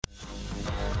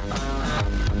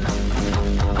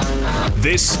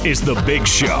This is The Big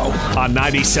Show on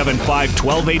 97.5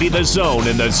 1280 The Zone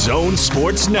and The Zone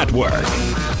Sports Network.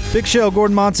 Big Show,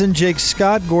 Gordon Monson, Jake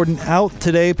Scott. Gordon out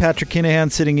today. Patrick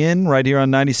Kinahan sitting in right here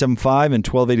on 97.5 and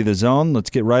 1280 The Zone.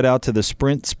 Let's get right out to the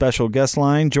Sprint special guest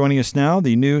line. Joining us now,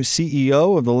 the new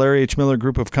CEO of the Larry H. Miller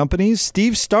Group of Companies,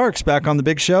 Steve Starks, back on The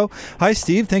Big Show. Hi,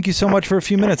 Steve. Thank you so much for a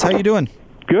few minutes. How you doing?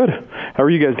 Good. How are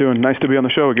you guys doing? Nice to be on the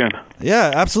show again.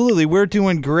 Yeah, absolutely. We're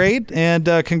doing great, and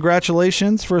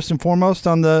congratulations, first and foremost,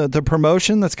 on the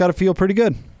promotion. That's got to feel pretty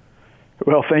good.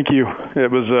 Well, thank you.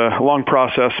 It was a long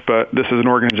process, but this is an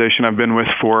organization I've been with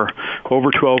for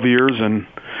over 12 years and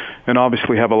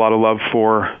obviously have a lot of love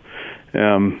for.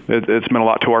 It's meant a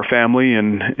lot to our family,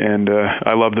 and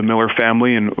I love the Miller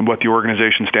family and what the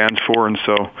organization stands for, and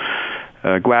so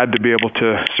glad to be able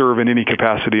to serve in any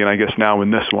capacity, and I guess now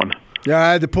in this one. Yeah,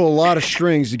 I had to pull a lot of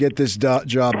strings to get this job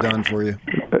done for you.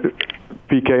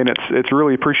 PK, and it's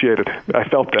really appreciated. I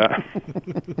felt that.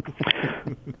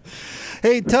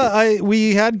 Hey,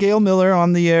 we had Gail Miller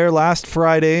on the air last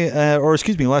Thursday,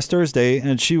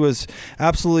 and she was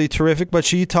absolutely terrific. But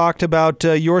she talked about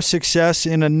your success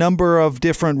in a number of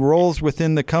different roles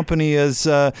within the company as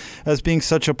being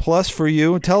such a plus for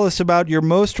you. Tell us about your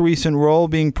most recent role,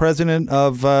 being president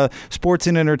of Sports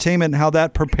and Entertainment, and how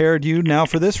that prepared you now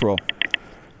for this role.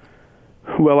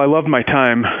 Well, I love my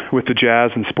time with the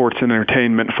Jazz and Sports and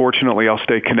Entertainment. Fortunately, I'll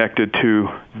stay connected to,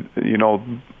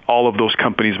 all of those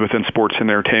companies within Sports and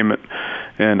Entertainment,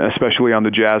 and especially on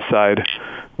the Jazz side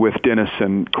with Dennis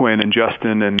and Quinn and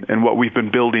Justin and what we've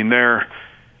been building there.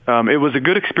 It was a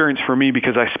good experience for me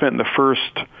because I spent the first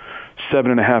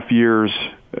 7.5 years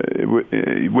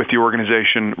with the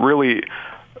organization really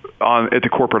at the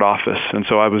corporate office, and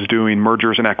so I was doing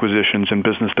mergers and acquisitions and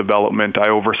business development. I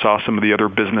oversaw some of the other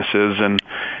businesses, and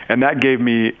that gave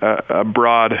me a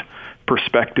broad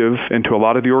perspective into a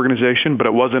lot of the organization, but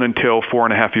it wasn't until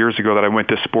 4.5 years ago that I went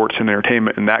to Sports and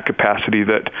Entertainment in that capacity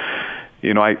that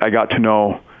I got to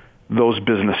know those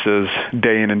businesses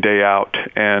day in and day out,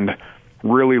 and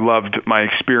really loved my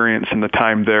experience and the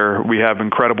time there. We have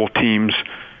incredible teams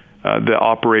that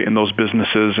operate in those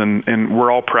businesses, and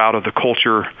we're all proud of the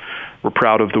culture. We're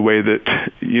proud of the way that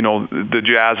the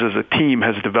Jazz as a team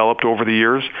has developed over the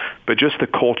years, but just the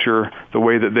culture, the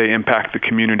way that they impact the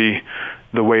community,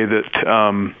 the way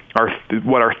that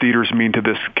what our theaters mean to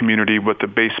this community, what the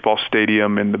baseball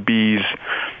stadium and the bees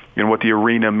and what the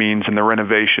arena means and the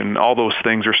renovation, all those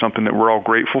things are something that we're all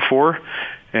grateful for.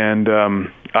 And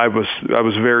I was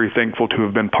very thankful to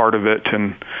have been part of it,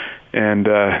 and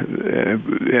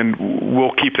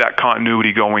we'll keep that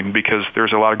continuity going because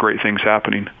there's a lot of great things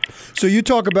happening. So you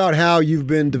talk about how you've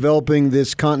been developing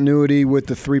this continuity with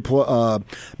the three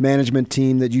management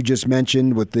team that you just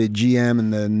mentioned, with the GM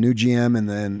and the new GM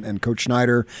and Coach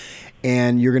Schneider,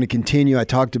 and you're going to continue. I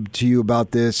talked to you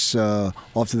about this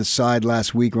off to the side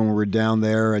last week when we were down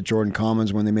there at Jordan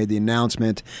Commons when they made the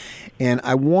announcement, and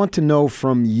I want to know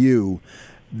from you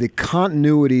the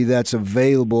continuity that's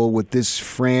available with this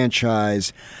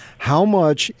franchise. How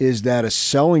much is that a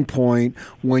selling point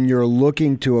when you're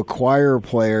looking to acquire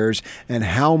players, and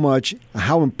how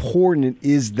important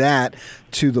is that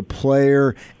to the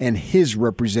player and his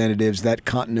representatives, that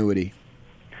continuity?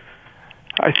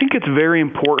 I think it's very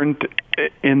important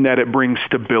in that it brings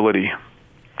stability.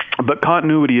 But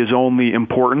continuity is only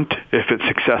important if it's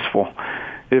successful.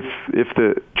 If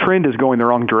the trend is going the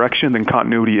wrong direction, then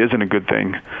continuity isn't a good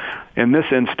thing. In this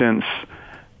instance,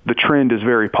 the trend is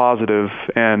very positive,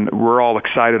 and we're all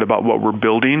excited about what we're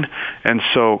building. And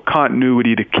so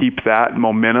continuity to keep that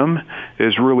momentum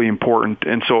is really important.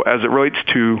 And so as it relates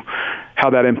to how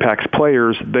that impacts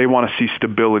players, they want to see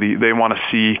stability. They want to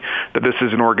see that this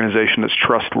is an organization that's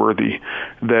trustworthy,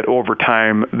 that over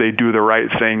time they do the right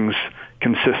things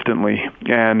consistently,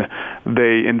 and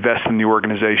they invest in the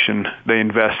organization. They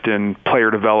invest in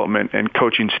player development and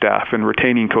coaching staff and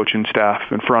retaining coaching staff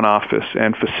and front office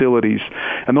and facilities.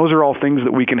 And those are all things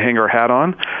that we can hang our hat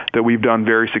on, that we've done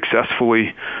very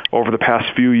successfully over the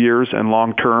past few years and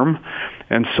long term.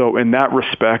 And so in that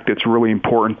respect, it's really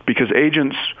important because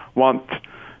agents want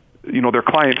their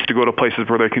clients to go to places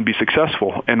where they can be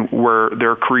successful and where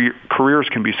their careers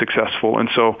can be successful. And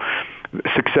so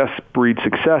success breeds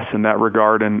success in that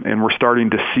regard, and we're starting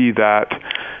to see that.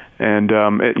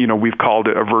 And we've called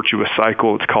it a virtuous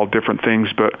cycle. It's called different things,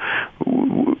 but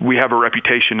we have a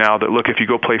reputation now that, look, if you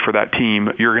go play for that team,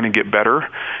 you're going to get better.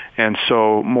 And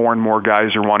so more and more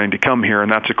guys are wanting to come here, and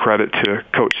that's a credit to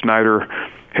Coach Snyder,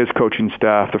 his coaching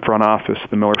staff, the front office,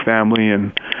 the Miller family,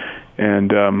 and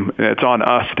it's on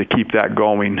us to keep that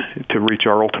going to reach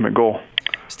our ultimate goal.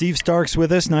 Steve Stark's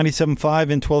with us, 97.5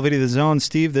 and 1280 The Zone.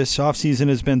 Steve, this offseason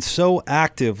has been so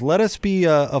active. Let us be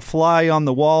a fly on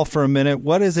the wall for a minute.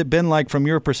 What has it been like from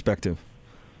your perspective?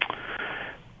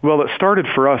 Well, it started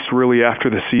for us really after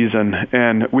the season,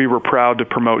 and we were proud to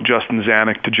promote Justin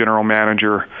Zanuck to general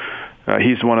manager.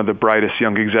 He's one of the brightest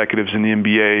young executives in the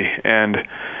NBA,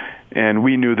 and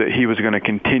we knew that he was going to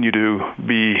continue to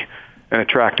be an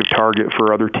attractive target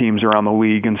for other teams around the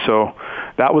league. And so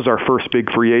that was our first big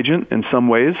free agent in some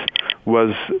ways,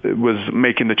 was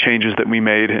making the changes that we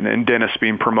made, and Dennis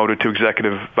being promoted to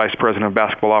executive vice president of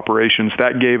basketball operations.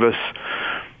 That gave us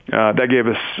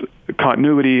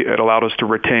continuity. It allowed us to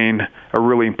retain a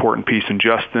really important piece in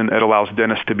Justin. It allows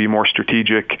Dennis to be more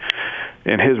strategic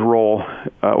in his role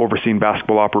overseeing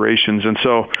basketball operations. And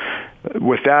so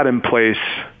with that in place,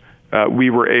 we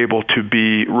were able to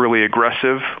be really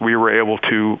aggressive. We were able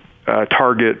to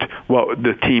target what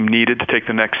the team needed to take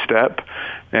the next step.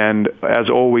 And as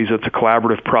always, it's a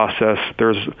collaborative process.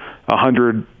 There's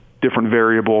 100 different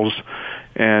variables.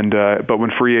 And but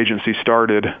when free agency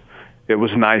started, it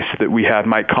was nice that we had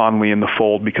Mike Conley in the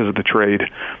fold because of the trade,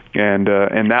 and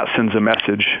that sends a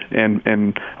message.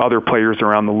 And other players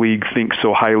around the league think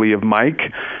so highly of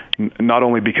Mike, not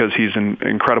only because he's an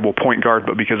incredible point guard,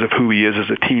 but because of who he is as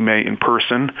a teammate in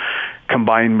person,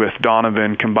 combined with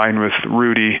Donovan, combined with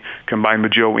Rudy, combined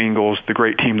with Joe Ingles, the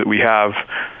great team that we have,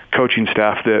 coaching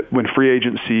staff, that when free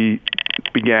agency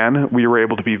began, we were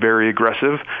able to be very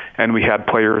aggressive, and we had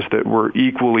players that were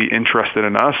equally interested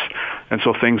in us, and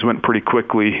so things went pretty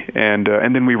quickly. And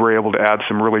then we were able to add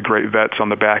some really great vets on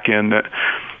the back end that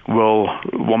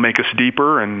will make us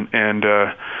deeper and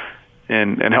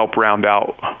help round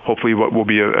out hopefully what will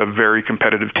be a very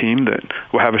competitive team that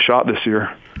will have a shot this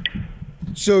year.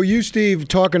 So you, Steve,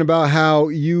 talking about how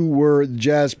you were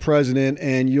Jazz president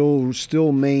and you'll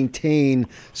still maintain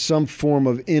some form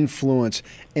of influence,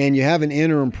 and you have an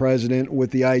interim president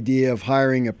with the idea of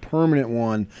hiring a permanent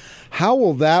one. How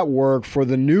will that work for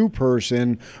the new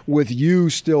person with you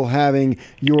still having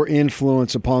your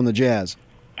influence upon the Jazz?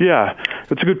 Yeah,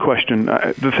 that's a good question.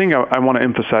 The thing I want to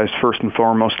emphasize first and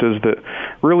foremost is that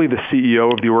really the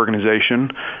CEO of the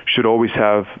organization should always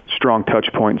have strong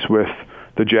touch points with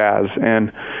the Jazz.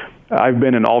 And I've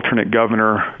been an alternate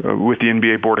governor with the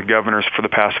NBA Board of Governors for the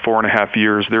past 4.5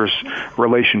 years. There's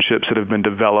relationships that have been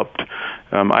developed.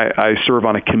 I serve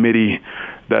on a committee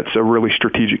that's a really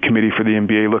strategic committee for the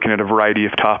NBA, looking at a variety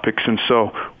of topics. And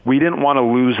so we didn't want to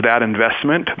lose that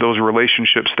investment, those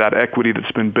relationships, that equity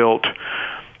that's been built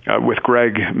with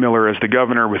Greg Miller as the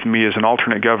governor, with me as an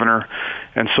alternate governor.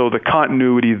 And so the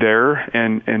continuity there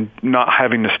and not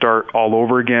having to start all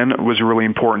over again was really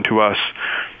important to us.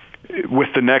 With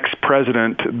the next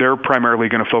president, they're primarily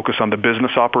going to focus on the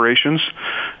business operations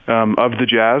of the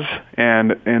Jazz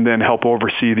and then help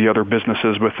oversee the other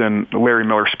businesses within Larry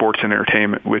Miller Sports and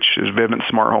Entertainment, which is Vivint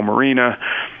Smart Home Arena,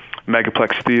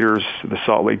 Megaplex Theaters, the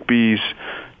Salt Lake Bees,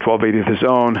 1280 The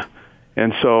Zone.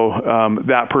 And so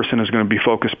that person is going to be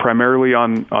focused primarily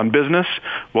on business,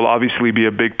 will obviously be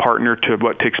a big partner to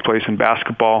what takes place in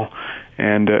basketball,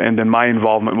 and then my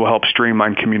involvement will help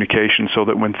streamline communication so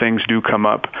that when things do come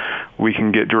up, we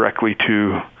can get directly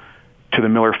to the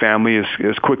Miller family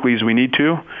as quickly as we need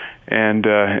to, and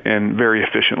very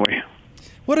efficiently.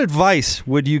 What advice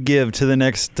would you give to the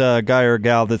next guy or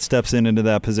gal that steps into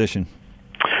that position?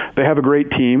 They have a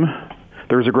great team.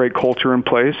 There's a great culture in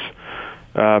place.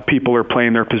 People are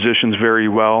playing their positions very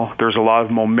well. There's a lot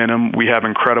of momentum. We have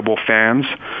incredible fans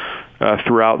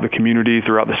throughout the community,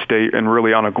 throughout the state, and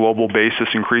really on a global basis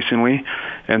increasingly.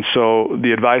 And so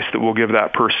the advice that we'll give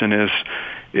that person is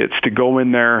it's to go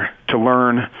in there to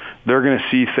learn. They're going to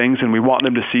see things, and we want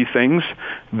them to see things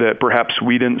that perhaps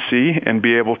we didn't see and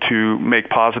be able to make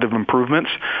positive improvements.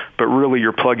 But really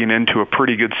you're plugging into a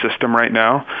pretty good system right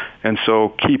now. And so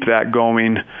keep that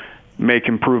going, make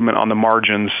improvement on the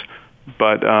margins,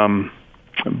 but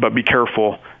be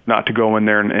careful not to go in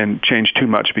there and change too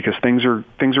much, because things are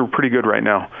pretty good right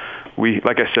now.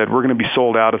 Like I said, we're going to be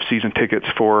sold out of season tickets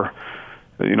for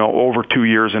over 2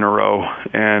 years in a row,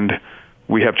 and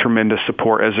we have tremendous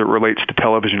support as it relates to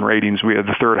television ratings. We had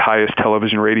the third highest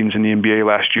television ratings in the NBA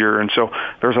last year, and so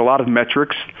there's a lot of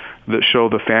metrics that show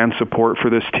the fan support for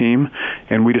this team,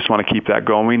 and we just want to keep that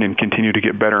going and continue to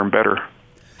get better and better.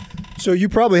 So you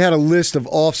probably had a list of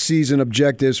off-season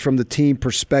objectives from the team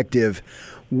perspective.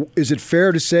 Is it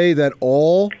fair to say that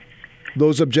all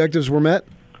those objectives were met?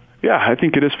 Yeah, I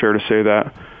think it is fair to say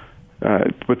that.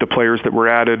 With the players that were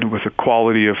added, with the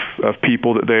quality of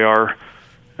people that they are,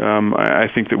 I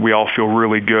think that we all feel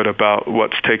really good about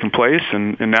what's taken place.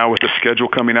 And now with the schedule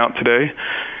coming out today,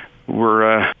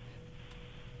 we're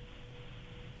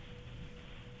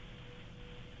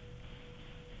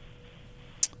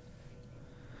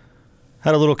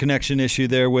Had a little connection issue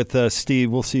there with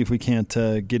Steve. We'll see if we can't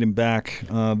get him back.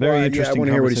 Very interesting. Yeah, I want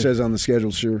to hear what he says on the schedule,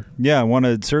 sure. Yeah, I want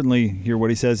to certainly hear what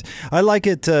he says. I like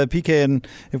it, PK, and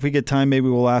if we get time, maybe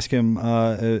we'll ask him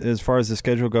as far as the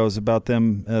schedule goes about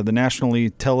them. The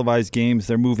nationally televised games,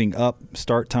 they're moving up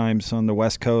start times on the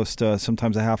West Coast,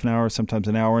 sometimes a half an hour, sometimes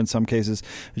an hour in some cases.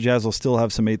 The Jazz will still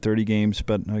have some 8:30 games,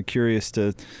 but curious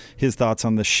to his thoughts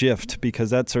on the shift, because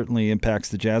that certainly impacts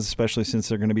the Jazz, especially since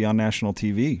they're going to be on national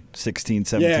TV 16, 17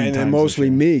 times. Yeah, and then mostly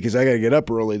me, because I got to get up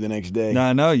early the next day. No,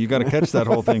 I know. You got to catch that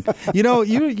whole thing.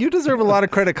 You deserve a lot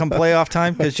of credit come playoff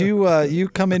time, because you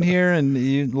come in here and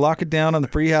you lock it down on the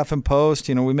pre-half and post.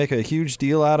 We make a huge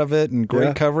deal out of it and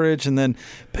great coverage, and then,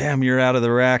 bam, you're out of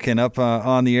the rack and up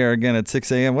on the air again at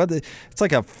 6 a.m. It's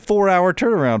like a 4-hour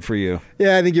turnaround for you.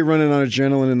 Yeah, I think you're running on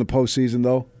adrenaline in the postseason,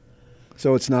 though,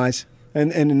 so it's nice.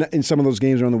 And in some of those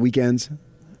games are on the weekends.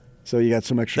 So you got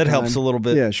some extra time. That helps a little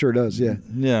bit. Yeah, sure does, yeah.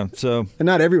 Yeah, so. And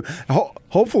not every.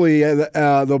 Hopefully,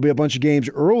 there'll be a bunch of games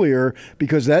earlier,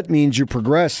 because that means you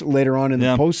progress later on in the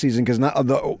postseason, because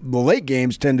the late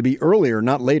games tend to be earlier,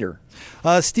 not later.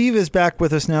 Steve is back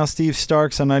with us now. Steve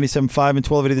Starks on 97.5 and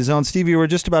 1280 The Zone. Steve, you were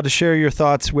just about to share your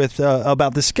thoughts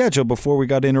about the schedule before we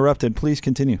got interrupted. Please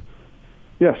continue.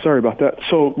 Yeah, sorry about that.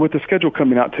 So with the schedule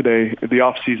coming out today, the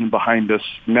off-season behind us,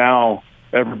 now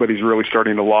everybody's really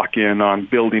starting to lock in on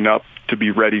building up to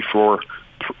be ready for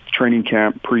training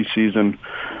camp, preseason,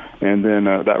 and then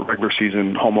that regular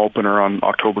season home opener on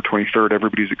October 23rd.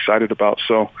 Everybody's excited about.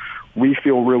 So we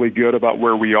feel really good about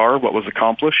where we are, what was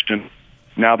accomplished, and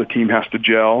now the team has to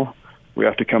gel. We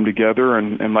have to come together,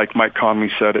 and like Mike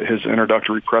Conley said at his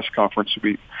introductory press conference,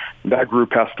 that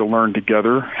group has to learn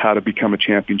together how to become a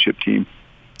championship team.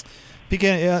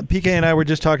 PK and I were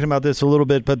just talking about this a little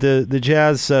bit, but the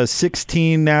Jazz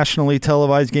 16 nationally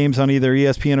televised games on either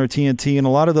ESPN or TNT, and a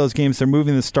lot of those games they're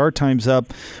moving the start times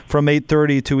up from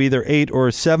 8:30 to either 8 or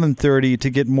 7:30 to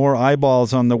get more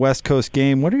eyeballs on the West Coast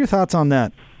game. What are your thoughts on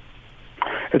that?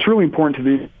 It's really important to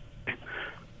me,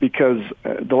 because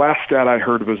the last stat I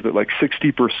heard was that like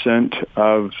 60%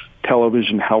 of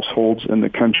television households in the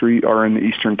country are in the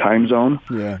Eastern time zone.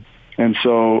 Yeah. And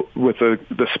so with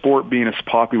the sport being as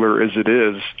popular as it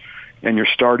is, and you're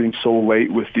starting so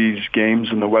late with these games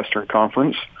in the Western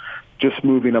Conference, just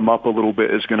moving them up a little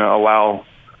bit is going to allow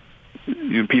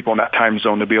people in that time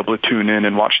zone to be able to tune in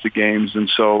and watch the games. And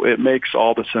so it makes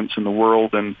all the sense in the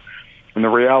world. And the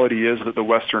reality is that the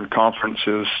Western Conference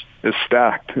is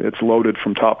stacked. It's loaded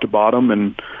from top to bottom.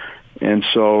 And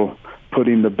so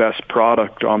putting the best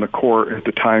product on the court at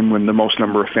the time when the most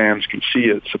number of fans can see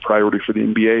it's a priority for the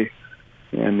NBA.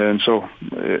 And then so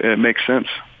it makes sense.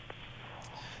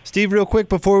 Steve, real quick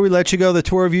before we let you go, the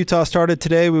Tour of Utah started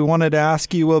today. We wanted to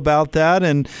ask you about that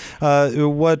and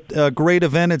what a great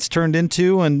event it's turned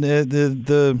into, and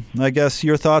I guess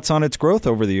your thoughts on its growth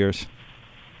over the years.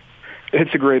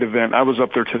 It's a great event. I was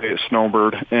up there today at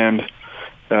Snowbird, and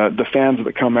the fans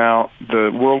that come out, the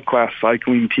world-class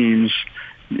cycling teams,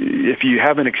 if you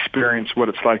haven't experienced what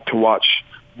it's like to watch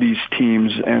these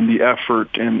teams and the effort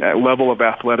and level of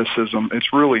athleticism,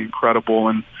 it's really incredible.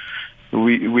 And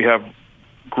we have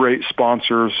great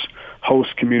sponsors,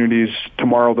 host communities.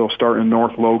 Tomorrow they'll start in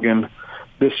North Logan.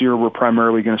 This year we're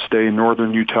primarily going to stay in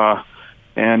northern Utah.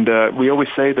 And we always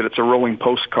say that it's a rolling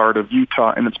postcard of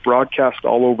Utah, and it's broadcast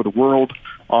all over the world,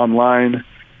 online.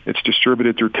 It's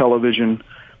distributed through television.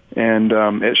 And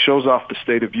it shows off the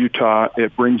state of Utah.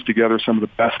 It brings together some of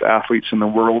the best athletes in the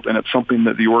world, and it's something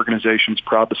that the organization's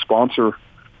proud to sponsor.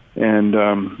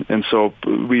 And so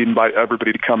we invite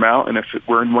everybody to come out, and if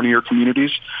we're in one of your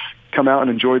communities, come out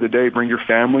and enjoy the day. Bring your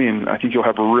family, and I think you'll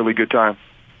have a really good time.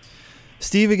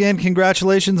 Steve, again,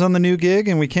 congratulations on the new gig,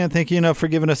 and we can't thank you enough for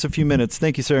giving us a few minutes.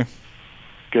 Thank you, sir.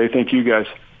 Okay, thank you, guys.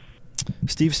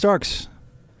 Steve Starks,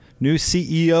 new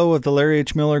CEO of the Larry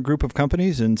H. Miller Group of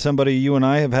Companies, and somebody you and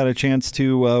I have had a chance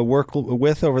to work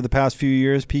with over the past few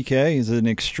years. PK is an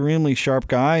extremely sharp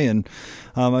guy, and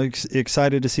I'm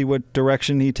excited to see what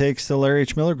direction he takes the Larry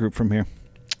H. Miller Group from here.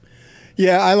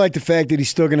 Yeah, I like the fact that he's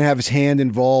still going to have his hand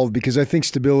involved, because I think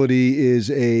stability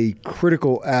is a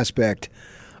critical aspect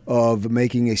of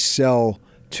making a sell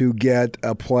to get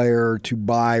a player to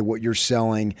buy what you're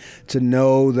selling, to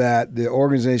know that the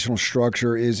organizational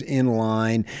structure is in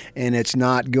line and it's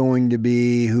not going to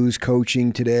be who's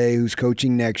coaching today, who's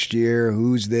coaching next year,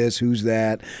 who's this, who's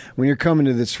that. When you're coming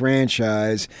to this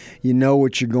franchise, you know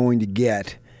what you're going to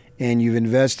get, and you've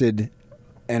invested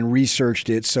and researched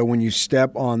it, so when you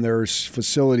step on their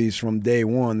facilities from day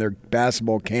one, their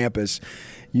basketball campus,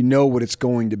 you know what it's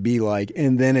going to be like.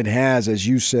 And then it has, as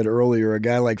you said earlier, a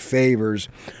guy like Favors,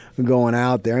 going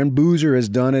out there. And Boozer has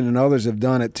done it, and others have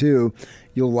done it too.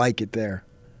 You'll like it there.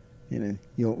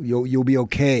 You'll be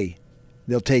okay.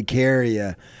 They'll take care of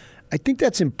you. I think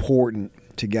that's important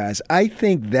to guys. I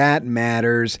think that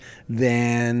matters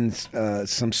than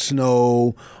some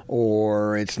snow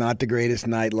or it's not the greatest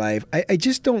nightlife. I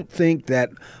just don't think that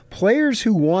players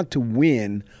who want to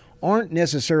win aren't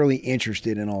necessarily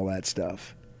interested in all that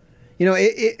stuff.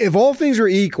 If all things are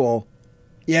equal,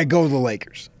 yeah, go to the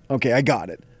Lakers. Okay, I got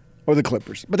it. Or the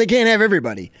Clippers. But they can't have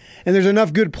everybody. And there's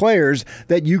enough good players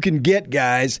that you can get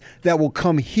guys that will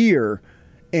come here.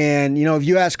 And, if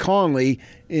you ask Conley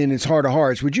in his heart of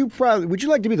hearts, would you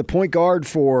like to be the point guard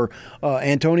for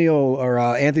Antonio or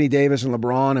Anthony Davis and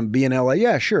LeBron and be in LA?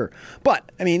 Yeah, sure. But,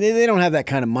 they don't have that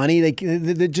kind of money.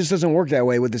 It just doesn't work that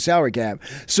way with the salary cap.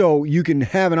 So you can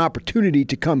have an opportunity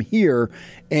to come here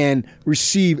and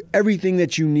receive everything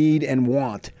that you need and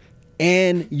want.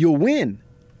 And you'll win.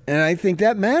 And I think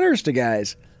that matters to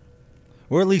guys.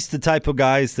 Or at least the type of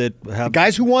guys that have...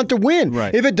 Guys who want to win.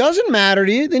 Right. If it doesn't matter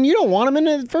to you, then you don't want them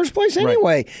in the first place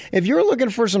anyway. Right. If you're looking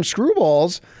for some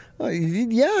screwballs,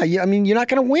 you're not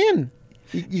going to win.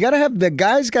 You got to have... The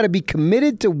guy's got to be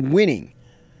committed to winning.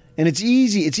 And it's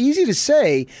easy. It's easy to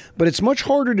say, but it's much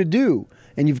harder to do.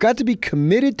 And you've got to be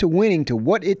committed to winning, to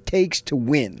what it takes to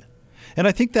win. And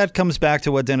I think that comes back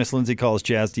to what Dennis Lindsay calls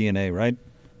Jazz DNA, right?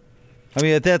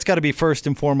 That's got to be first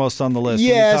and foremost on the list.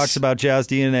 Yes. When he talks about Jazz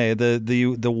DNA,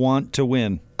 the want to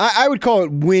win. I would call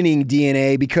it winning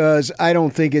DNA because I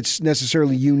don't think it's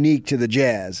necessarily unique to the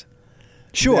Jazz.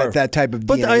 Sure, that type of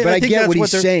DNA. But I get what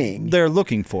he's saying. They're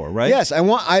looking for, right? Yes,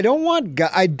 I don't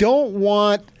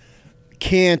want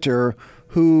Cantor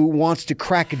who wants to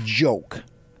crack a joke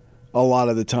a lot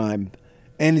of the time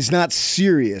and is not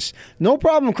serious. No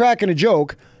problem cracking a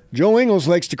joke. Joe Ingles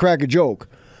likes to crack a joke.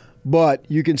 But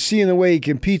you can see in the way he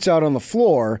competes out on the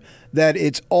floor that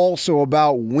it's also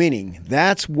about winning.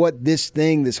 That's what this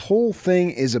whole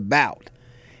thing is about.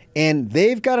 And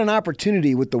they've got an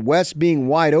opportunity with the West being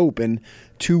wide open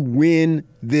to win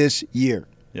this year.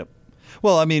 Yep.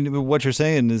 Well, what you're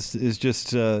saying is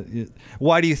just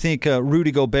why do you think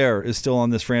Rudy Gobert is still on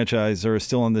this franchise or is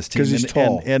still on this team? Because he's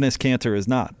tall. And Enes Kanter is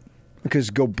not. Because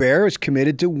Gobert is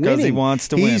committed to winning. Because he wants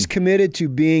to win. He's committed to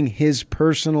being his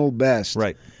personal best.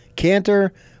 Right.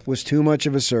 Cantor was too much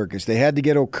of a circus. They had to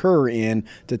get Okur in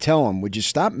to tell him, would you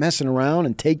stop messing around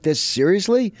and take this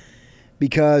seriously?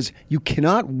 Because you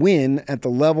cannot win at the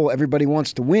level everybody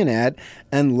wants to win at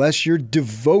unless you're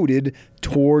devoted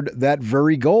toward that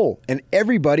very goal. And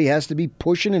everybody has to be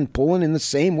pushing and pulling in the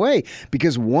same way.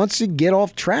 Because once you get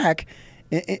off track,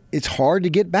 it's hard to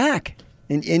get back.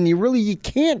 And you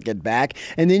can't get back,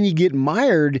 and then you get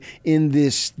mired in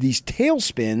these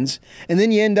tailspins, and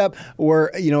then you end up where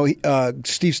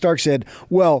Steve Stark said,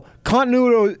 "Well,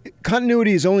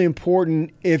 continuity is only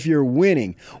important if you're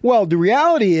winning." Well, the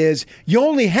reality is you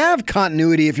only have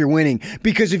continuity if you're winning,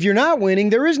 because if you're not winning,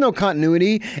 there is no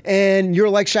continuity, and you're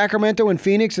like Sacramento and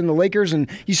Phoenix and the Lakers, and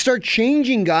you start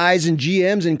changing guys and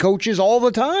GMs and coaches all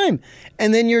the time,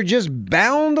 and then you're just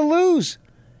bound to lose.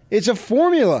 It's a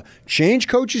formula. Change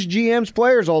coaches, GMs,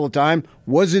 players all the time.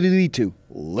 What does it lead to?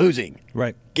 Losing.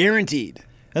 Right. Guaranteed.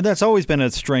 And that's always been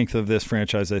a strength of this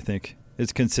franchise, I think.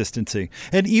 It's consistency.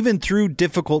 And even through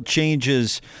difficult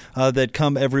changes that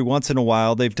come every once in a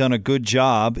while, they've done a good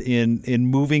job in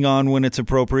moving on when it's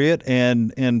appropriate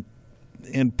and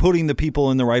putting the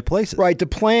people in the right places. Right. The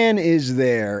plan is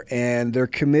there, and they're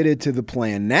committed to the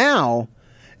plan. Now,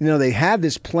 they had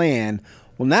this plan.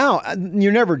 Well, now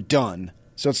you're never done.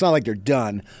 So it's not like they're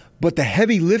done, but the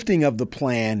heavy lifting of the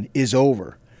plan is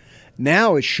over.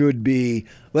 Now it should be,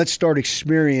 let's start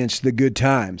experience the good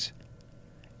times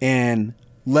and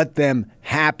let them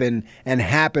happen and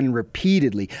happen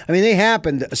repeatedly. They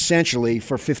happened essentially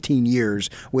for 15 years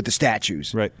with the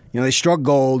statues. Right. They struck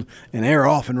gold and they're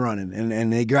off and running.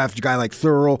 And they draft a guy like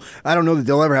Thurl. I don't know that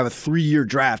they'll ever have a 3-year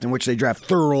draft in which they draft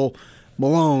Thurl,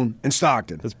 Malone, and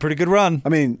Stockton. That's a pretty good run.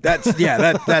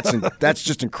 That's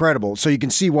just incredible. So you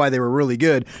can see why they were really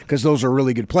good, because those are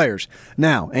really good players.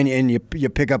 Now, and you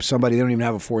pick up somebody, they don't even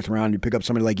have a fourth round. You pick up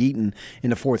somebody like Eaton in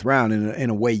the fourth round,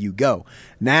 and away you go.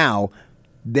 Now,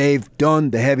 they've done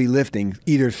the heavy lifting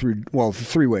either through,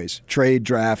 3 ways: trade,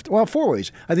 draft. 4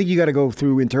 ways. I think you got to go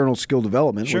through internal skill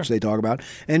development, sure, which they talk about,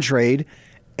 and trade,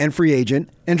 and free agent,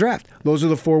 and draft. Those are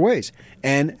the 4 ways.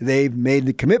 And they've made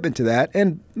the commitment to that.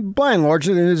 And by and large,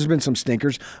 there's been some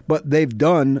stinkers, but they've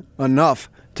done enough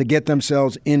to get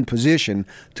themselves in position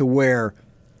to where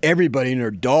everybody and their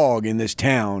dog in this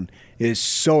town is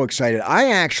so excited.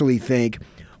 I actually think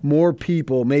more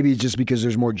people, maybe it's just because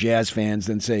there's more Jazz fans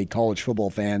than, say, college football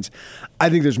fans. I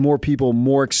think there's more people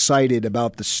more excited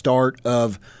about the start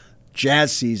of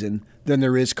Jazz season than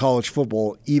there is college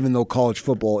football, even though college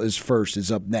football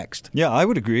is up next. Yeah, I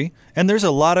would agree. And there's a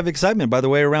lot of excitement, by the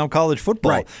way, around college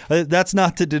football. Right. That's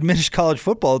not to diminish college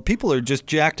football. People are just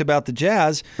jacked about the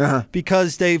Jazz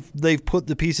because they've put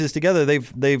the pieces together.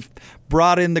 They've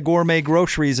brought in the gourmet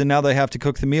groceries, and now they have to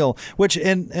cook the meal.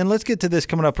 And let's get to this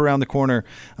coming up around the corner,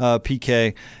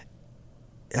 PK.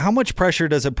 How much pressure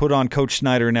does it put on Coach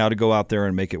Snyder now to go out there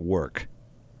and make it work?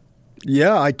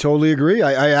 Yeah, I totally agree.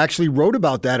 I actually wrote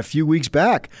about that a few weeks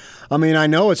back. I mean, I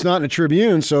know it's not in the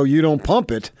Tribune, so you don't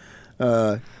pump it.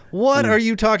 What are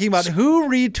you talking about? Who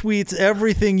retweets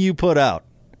everything you put out?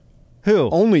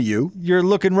 Who? Only you. You're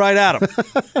looking right at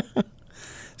him.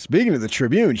 Speaking of the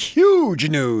Tribune, huge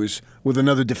news with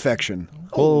another defection.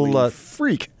 Holy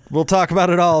freak. We'll talk about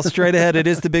it all straight ahead. It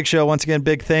is the Big Show. Once again,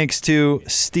 big thanks to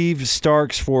Steve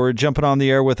Starks for jumping on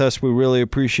the air with us. We really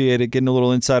appreciate it, getting a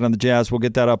little insight on the Jazz. We'll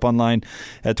get that up online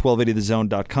at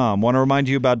 1280thezone.com. Want to remind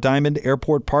you about Diamond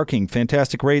Airport Parking.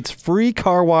 Fantastic rates, free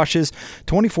car washes,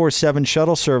 24/7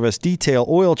 shuttle service, detail,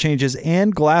 oil changes,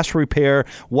 and glass repair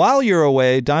while you're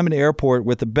away. Diamond Airport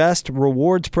with the best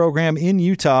rewards program in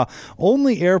Utah.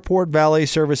 Only airport valet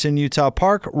service in Utah.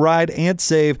 Park, ride, and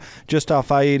save just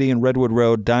off I-80 and Redwood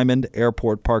Road. Diamond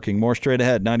Airport Parking. More straight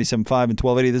ahead, 97.5 and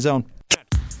 1280 The Zone.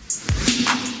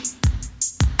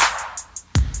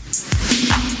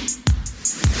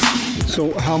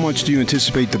 So how much do you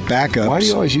anticipate the backups? Why do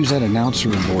you always use that announcer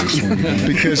voice?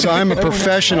 Because I'm a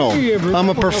professional. I'm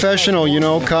a professional, you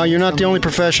know, Kyle. You're not the only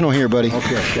professional here, buddy.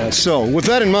 Okay, gotcha. So with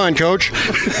that in mind, Coach,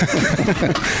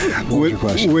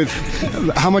 with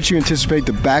how much you anticipate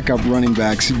the backup running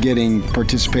backs getting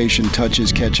participation,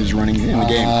 touches, catches, running in the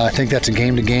game? I think that's a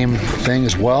game-to-game thing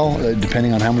as well,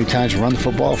 depending on how many times you run the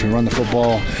football. If you run the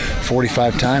football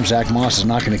 45 times, Zach Moss is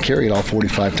not going to carry it all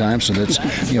 45 times, so that's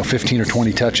 15 or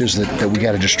 20 touches that we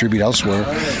got to distribute elsewhere.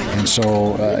 And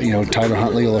so, Tyler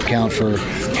Huntley will account for a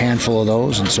handful of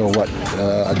those. And so,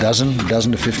 a dozen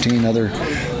to 15 other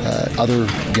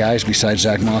guys besides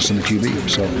Zach Moss and the QB.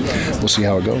 So we'll see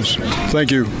how it goes. Thank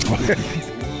you.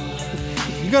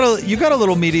 You got a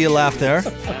little media laugh there.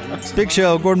 Big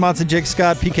Show. Gordon Monson, Jake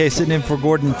Scott, PK sitting in for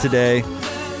Gordon today.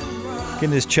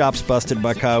 Getting his chops busted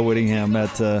by Kyle Whittingham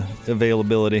at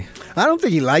availability. I don't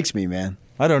think he likes me, man.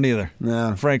 I don't either.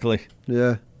 No. Frankly.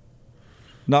 Yeah.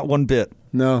 Not one bit.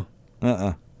 No.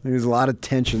 There's a lot of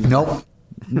tension. Nope.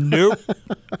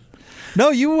 No,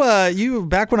 you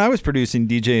back when I was producing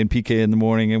DJ and PK in the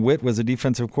morning and Whit was a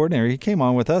defensive coordinator, he came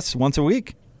on with us once a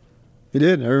week. He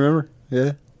did, I remember.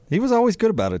 Yeah. He was always good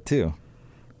about it too.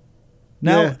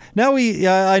 Now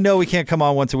I know we can't come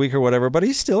on once a week or whatever, but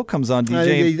he still comes on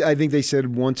DJ. I think they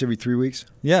said once every 3 weeks.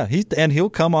 Yeah, he'll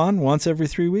come on once every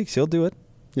 3 weeks. He'll do it.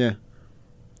 Yeah.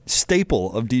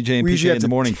 Staple of DJ and PK in the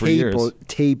morning for years.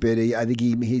 Tape it. I think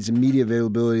he's a media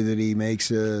availability that he makes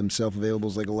himself available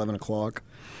is like 11 o'clock.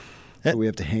 So we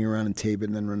have to hang around and tape it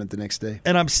and then run it the next day.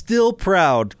 And I'm still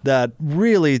proud that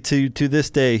really to this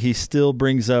day he still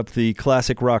brings up the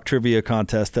classic rock trivia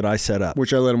contest that I set up.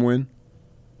 Which I let him win.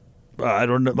 I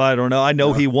don't know. I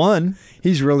know he won.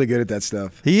 He's really good at that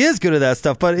stuff. He is good at that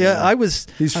stuff. But yeah,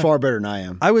 he's far better than I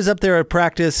am. I was up there at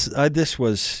practice. This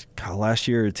was last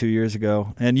year or 2 years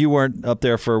ago, and you weren't up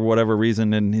there for whatever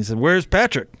reason. And he said, "Where's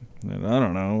Patrick?" And I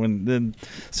don't know. And then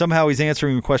somehow he's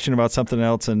answering a question about something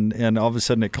else, and all of a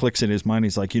sudden it clicks in his mind.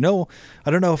 He's like, I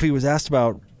don't know if he was asked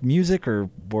about music or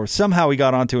somehow he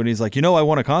got onto it, and he's like, I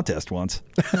won a contest once.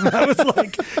 And I was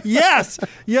like, yes,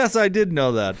 I did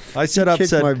know that. I set up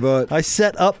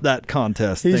that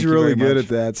contest. He's really good at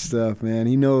that stuff, man.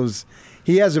 He knows.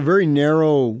 He has a very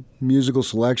narrow musical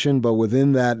selection, but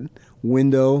within that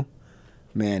window,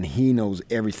 man, he knows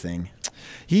everything.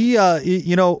 He,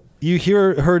 you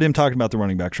heard him talking about the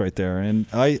running backs right there, and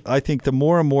I think the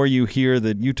more and more you hear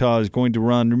that Utah is going to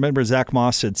run, remember Zach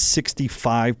Moss said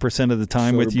 65% of the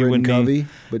time with you and me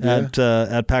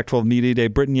at Pac-12 Media Day.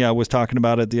 Britton, was talking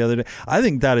about it the other day. I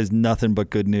think that is nothing but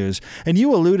good news. And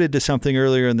you alluded to something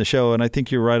earlier in the show, and I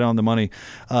think you're right on the money.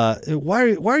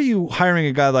 Why are you hiring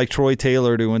a guy like Troy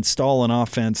Taylor to install an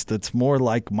offense that's more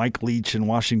like Mike Leach in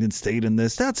Washington State in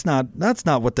this? That's not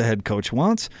what the head coach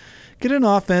wants. Get an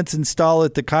offense, install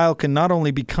it that Kyle can not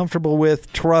only be comfortable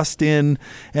with, trust in,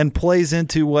 and plays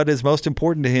into what is most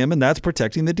important to him, and that's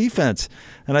protecting the defense.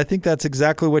 And I think that's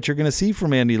exactly what you're going to see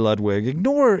from Andy Ludwig.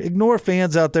 Ignore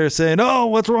fans out there saying, "Oh,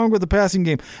 what's wrong with the passing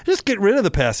game?" Just get rid of the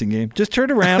passing game. Just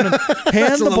turn around and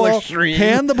hand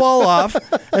the ball off,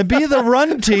 and be the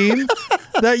run team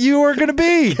that you were going to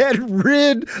be. Get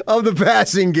rid of the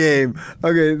passing game.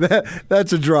 Okay,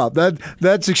 that's a drop.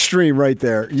 That's extreme right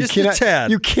there. Just a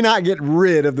tad. You cannot get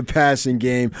rid of the passing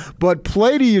game, but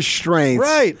play to your strengths.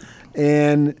 Right.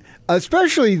 And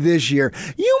especially this year,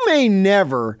 you may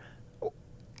never,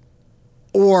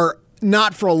 or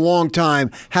not for a long time,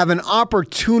 have an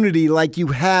opportunity like you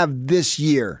have this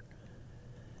year.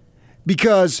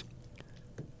 Because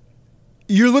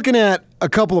you're looking at a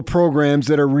couple of programs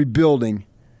that are rebuilding,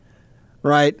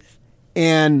 right?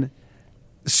 And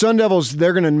Sun Devils,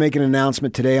 they're going to make an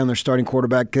announcement today on their starting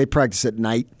quarterback. They practice at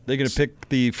night. They're going to pick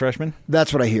the freshman?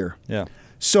 That's what I hear. Yeah.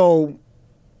 So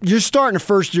you're starting a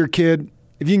first-year kid.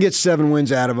 If you can get 7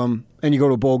 wins out of them and you go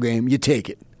to a bowl game, you take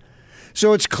it.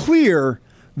 So it's clear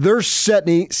they're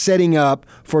setting up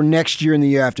for next year and the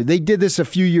year after. They did this a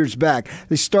few years back.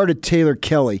 They started Taylor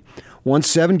Kelly. Won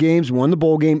 7 games, won the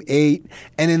bowl game 8,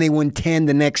 and then they won 10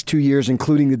 the next 2 years,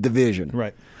 including the division.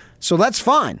 Right. So that's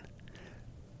fine.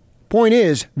 Point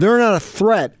is, they're not a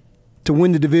threat to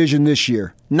win the division this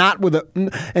year.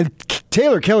 And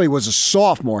Taylor Kelly was a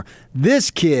sophomore. This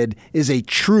kid is a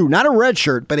true, not a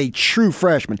redshirt, but a true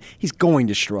freshman. He's going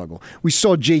to struggle. We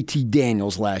saw JT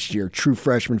Daniels last year, true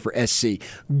freshman for SC,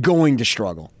 going to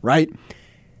struggle, right?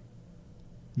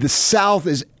 The South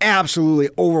is absolutely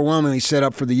overwhelmingly set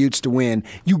up for the Utes to win.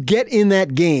 You get in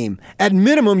that game. At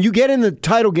minimum, you get in the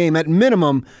title game. At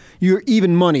minimum, you're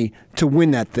even money to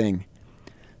win that thing.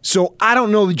 So I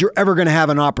don't know that you're ever going to have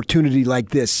an opportunity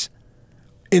like this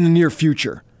in the near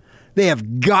future. They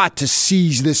have got to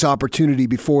seize this opportunity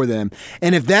before them.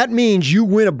 And if that means you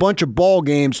win a bunch of ball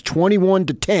games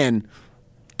 21-10,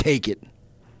 take it.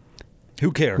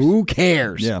 Who cares? Who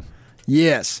cares? Yeah.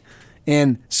 Yes.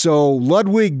 And so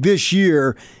Ludwig this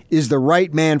year is the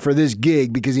right man for this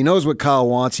gig because he knows what Kyle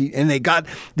wants. And they got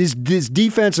this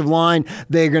defensive line.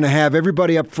 They're going to have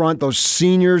everybody up front, those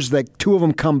seniors, like 2 of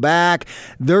them come back.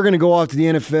 They're going to go off to the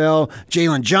NFL.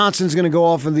 Jalen Johnson's going to go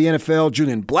off to the NFL.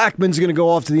 Julian Blackman's going to go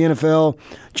off to the NFL.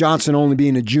 Johnson only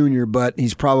being a junior, but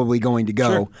he's probably going to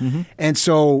go. Sure. Mm-hmm. And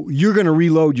so you're going to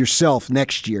reload yourself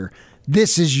next year.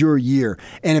 This is your year.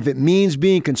 And if it means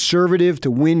being conservative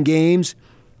to win games,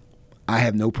 I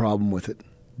have no problem with it.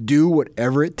 Do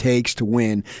whatever it takes to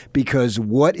win because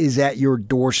what is at your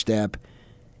doorstep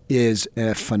is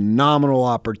a phenomenal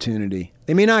opportunity.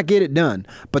 They may not get it done,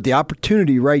 but the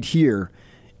opportunity right here,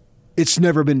 it's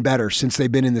never been better since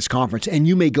they've been in this conference, and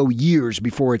you may go years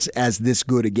before it's as this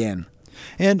good again.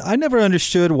 And I never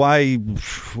understood why,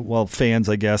 well, fans,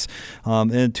 I guess,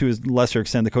 and to a lesser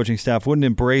extent, the coaching staff wouldn't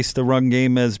embrace the run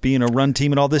game as being a run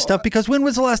team and all this stuff. Because when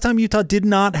was the last time Utah did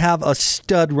not have a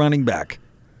stud running back?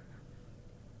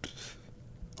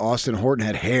 Austin Horton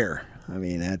had hair. I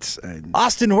mean, that's...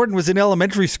 Austin Horton was in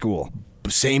elementary school.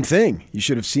 Same thing. You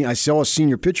should have seen... I saw a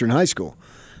senior picture in high school.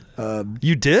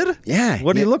 You did? Yeah.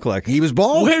 What did he look like? He was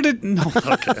bald. Where did... No,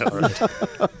 okay, all right.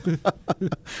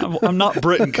 I'm not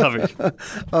Britton Covey.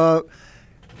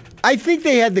 I think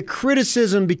they had the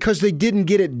criticism because they didn't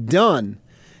get it done.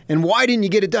 And why didn't you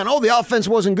get it done? Oh, the offense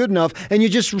wasn't good enough. And you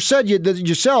just said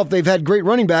yourself they've had great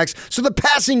running backs, so the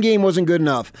passing game wasn't good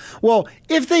enough. Well,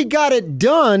 if they got it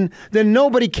done, then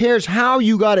nobody cares how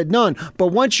you got it done. But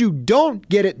once you don't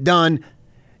get it done,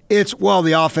 it's, well,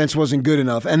 the offense wasn't good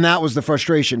enough, and that was the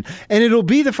frustration. And it'll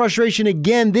be the frustration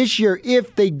again this year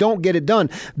if they don't get it done.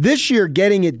 This year,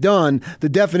 getting it done, the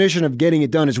definition of getting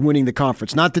it done is winning the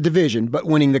conference. Not the division, but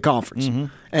winning the conference. Mm-hmm.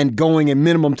 And going a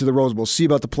minimum to the Rose Bowl. See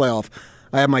about the playoff.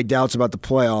 I have my doubts about the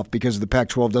playoff because the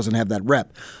Pac-12 doesn't have that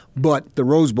rep. But the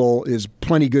Rose Bowl is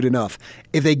plenty good enough.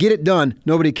 If they get it done,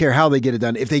 nobody care how they get it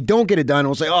done. If they don't get it done,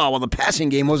 we'll say, oh, well, the passing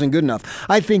game wasn't good enough.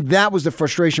 I think that was the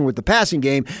frustration with the passing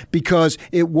game because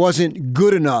it wasn't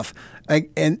good enough.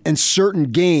 And certain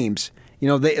games, you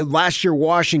know, last year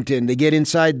Washington, they get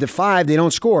inside the 5, they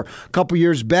don't score. A couple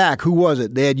years back, who was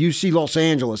it? They had UC Los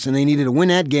Angeles, and they needed to win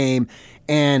that game,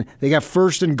 and they got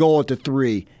 1st and goal at the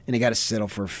 3, and they got to settle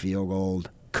for a field goal.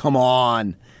 Come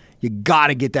on. You got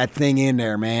to get that thing in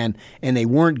there, man. And they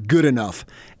weren't good enough.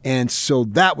 And so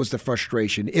that was the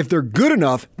frustration. If they're good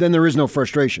enough, then there is no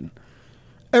frustration.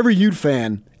 Every Ute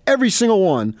fan, every single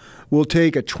one, will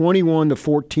take a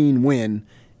 21-14 win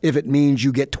if it means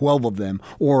you get 12 of them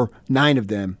or 9 of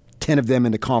them, 10 of them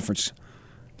in the conference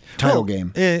title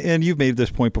game. And you've made this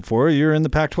point before. You're in the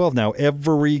Pac-12 now.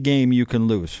 Every game you can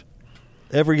lose.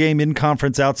 Every game in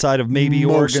conference outside of maybe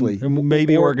Mostly.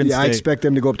 Oregon Oregon State. I expect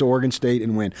them to go up to Oregon State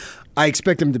and win. I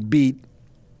expect them to beat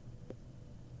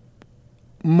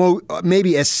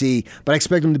maybe SC, but I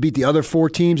expect them to beat the other 4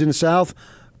 teams in the South.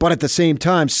 But at the same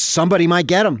time, somebody might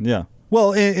get them. Yeah.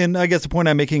 Well, and I guess the point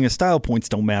I'm making is style points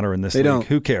don't matter in this league. Don't.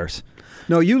 Who cares?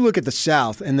 No, you look at the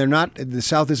South, and the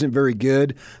South isn't very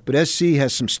good, but SC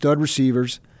has some stud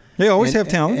receivers. They always have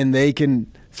talent. And they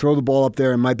can throw the ball up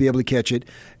there and might be able to catch it.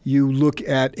 You look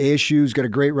at ASU's got a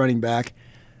great running back.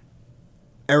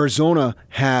 Arizona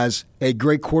has a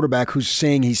great quarterback who's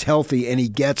saying he's healthy and he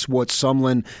gets what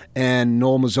Sumlin and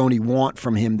Noel Mazzoni want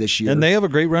from him this year. And they have a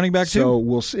great running back, too? So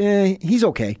we'll see. He's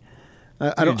okay.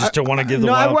 I don't want to give the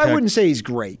No, Wildcat. I wouldn't say he's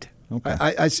great.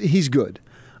 Okay. He's good.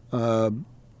 And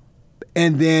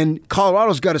then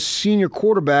Colorado's got a senior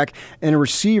quarterback and a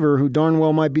receiver who darn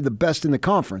well might be the best in the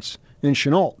conference in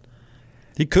Chenault.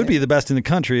 He could be the best in the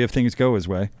country if things go his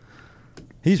way.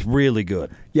 He's really good.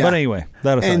 Yeah. But anyway,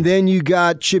 that aside. And then you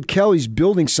got Chip Kelly's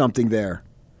building something there.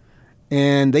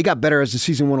 And they got better as the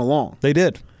season went along. They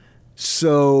did.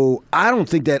 So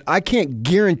I can't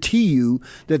guarantee you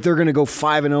that they're going to go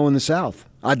 5-0 in the South.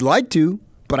 I'd like to,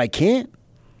 but I can't.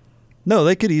 No,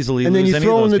 they could easily And lose then you any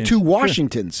throw of in those the games. two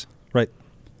Washingtons. Right.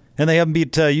 And they haven't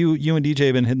beat you and DJ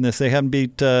have been hitting this. They haven't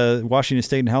beat Washington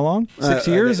State in how long? 6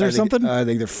 years or something? I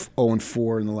think they're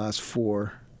 0-4 in the last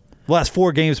 4. Last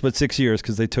 4 games, but 6 years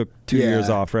because they took 2 years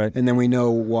off, right? And then we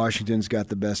know Washington's got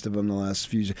the best of them the last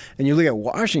few years. And you look at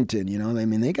Washington,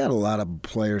 they got a lot of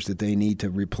players that they need to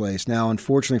replace. Now,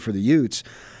 unfortunately for the Utes,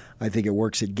 I think it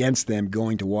works against them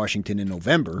going to Washington in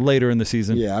November. Later in the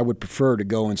season. Yeah, I would prefer to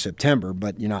go in September,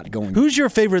 but you're not going. Who's your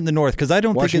favorite in the North? Because I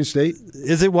don't Washington think State.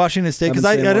 Is it Washington State? Because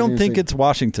I don't Washington think State. it's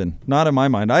Washington. Not in my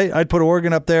mind. I'd put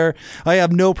Oregon up there. I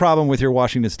have no problem with your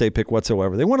Washington State pick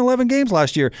whatsoever. They won 11 games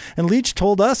last year, and Leach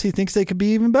told us he thinks they could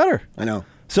be even better. I know.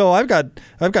 So I've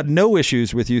got no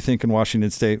issues with you thinking Washington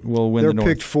State will win the North.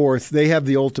 They're picked 4th. They have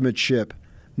the ultimate chip.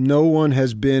 No one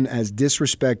has been as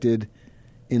disrespected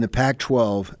in the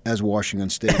Pac-12 as Washington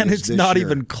State. And is it's this not year.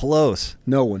 even close.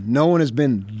 No one has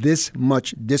been this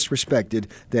much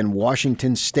disrespected than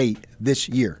Washington State this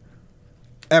year,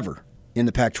 ever in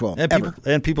the Pac-12.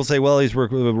 And people say, well, he's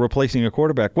replacing a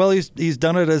quarterback. Well, he's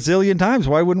done it a zillion times.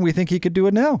 Why wouldn't we think he could do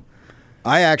it now?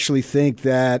 I actually think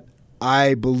that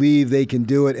I believe they can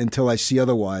do it until I see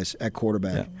otherwise at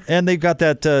quarterback. Yeah. And they've got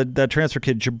that transfer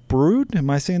kid, Jabrud. Am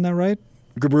I saying that right?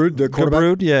 Gabrud, the quarterback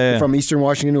Gabrud, yeah. from Eastern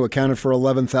Washington, who accounted for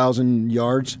 11,000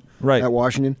 yards at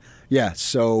Washington. Yeah,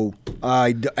 so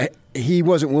he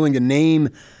wasn't willing to name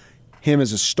him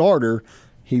as a starter.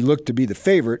 He looked to be the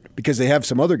favorite because they have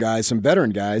some other guys, some veteran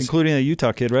guys. Including a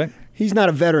Utah kid, right? He's not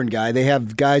a veteran guy. They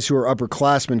have guys who are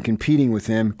upperclassmen competing with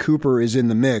him. Cooper is in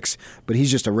the mix, but he's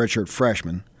just a redshirt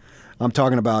freshman. I'm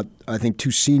talking about, I think,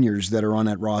 2 seniors that are on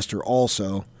that roster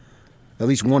also. At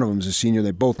least one of them is a senior.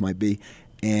 They both might be.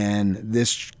 And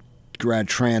this grad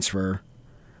transfer,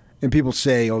 and people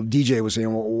say, DJ was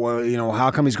saying, well,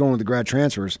 how come he's going with the grad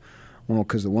transfers? Well,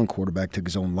 because the one quarterback took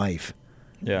his own life.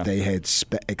 Yeah. They had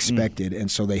expected,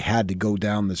 and so they had to go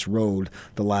down this road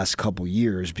the last couple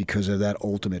years because of that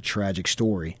ultimate tragic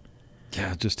story.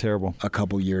 Yeah, just terrible. A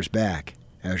couple years back,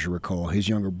 as you recall. His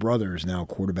younger brother is now a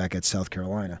quarterback at South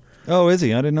Carolina. Oh, is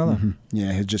he? I didn't know that. Mm-hmm.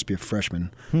 Yeah, he'll just be a freshman,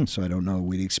 so I don't know.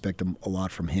 We'd expect a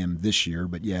lot from him this year,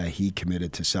 but yeah, he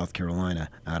committed to South Carolina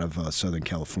out of Southern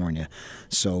California.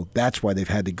 So that's why they've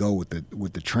had to go with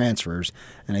the transfers,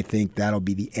 and I think that'll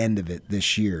be the end of it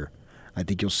this year. I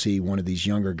think you'll see one of these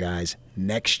younger guys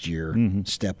next year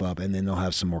step up, and then they'll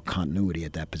have some more continuity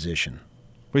at that position.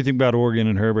 What do you think about Oregon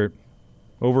and Herbert?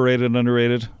 Overrated,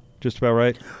 underrated? Just about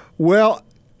right? Well,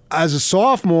 as a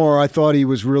sophomore, I thought he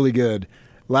was really good.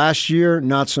 Last year,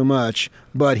 not so much,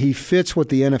 but he fits what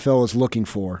the NFL is looking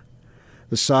for.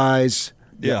 The size,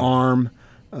 the arm.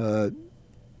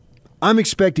 I'm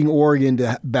expecting Oregon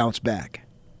to bounce back.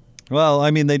 Well,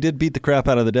 I mean, they did beat the crap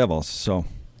out of the Devils, so.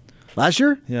 Last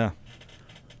year? Yeah.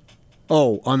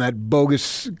 Oh, on that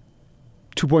bogus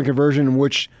 2-point conversion in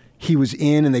which he was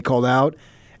in and they called out,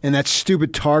 and that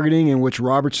stupid targeting in which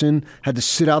Robertson had to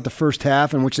sit out the first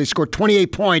half, in which they scored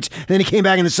 28 points, and then he came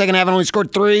back in the second half and only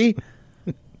scored 3.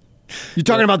 You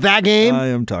talking about that game? I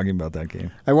am talking about that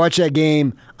game. I watched that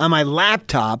game on my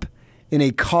laptop in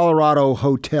a Colorado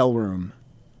hotel room.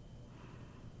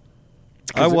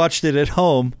 I watched it at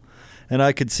home, and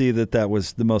I could see that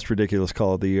was the most ridiculous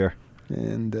call of the year.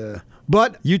 And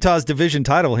but Utah's division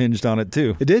title hinged on it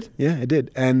too. It did, yeah, it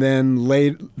did. And then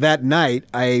late that night,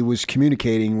 I was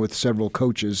communicating with several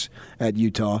coaches at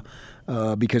Utah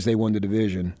because they won the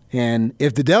division. And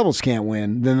if the Devils can't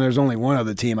win, then there's only one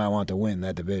other team I want to win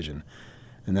that division,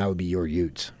 and that would be your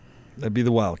Utes. That'd be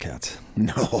the Wildcats.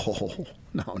 No.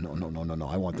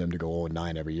 I want them to go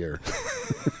 0-9 every year.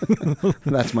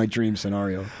 That's my dream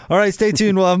scenario. All right, stay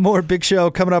tuned. We'll have more Big Show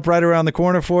coming up right around the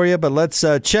corner for you. But let's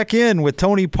check in with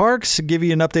Tony Parks, give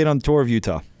you an update on the tour of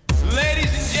Utah.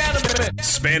 Ladies and gentlemen.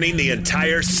 Spanning the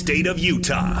entire state of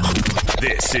Utah.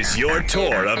 This is your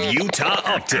tour of Utah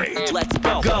Update. Let's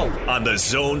go. On the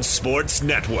Zone Sports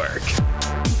Network.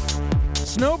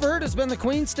 Snowbird has been the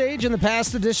queen stage in the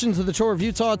past editions of the Tour of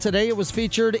Utah. Today it was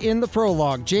featured in the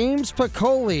prologue. James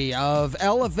Piccoli of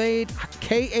Elevate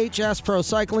KHS Pro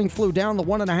Cycling flew down the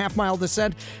 1.5-mile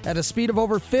descent at a speed of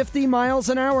over 50 miles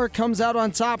an hour. Comes out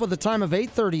on top with a time of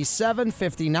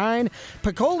 8:37.59.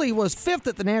 Piccoli was 5th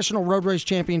at the National Road Race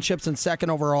Championships and 2nd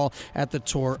overall at the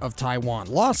Tour of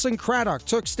Taiwan. Lawson Craddock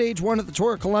took stage 1 at the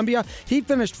Tour of Columbia. He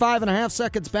finished 5.5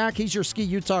 seconds back. He's your Ski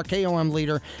Utah KOM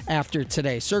leader after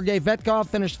today. Sergei Vetkov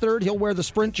finished 3rd. He'll wear the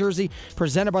sprint jersey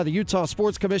presented by the Utah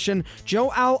Sports Commission. Joe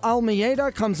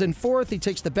Almeida comes in 4th. He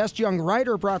takes the Best Young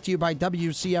Rider, brought to you by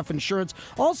WCF Insurance.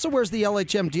 Also wears the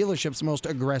LHM dealership's most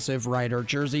aggressive rider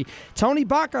jersey. Tony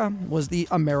Baca was the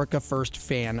America First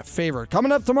fan favorite.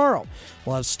 Coming up tomorrow,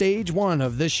 we'll have stage 1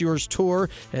 of this year's tour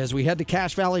as we head to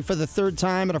Cache Valley for the 3rd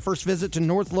time at a first visit to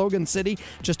North Logan City.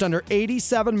 Just under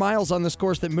 87 miles on this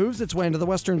course that moves its way into the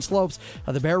western slopes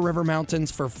of the Bear River Mountains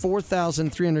for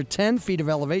 4,310 feet of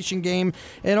elevation game.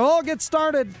 It all gets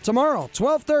started tomorrow,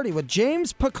 12:30, with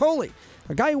James Piccoli,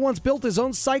 a guy who once built his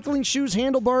own cycling shoes,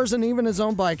 handlebars, and even his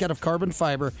own bike out of carbon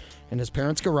fiber in his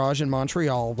parents' garage in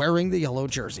Montreal, wearing the yellow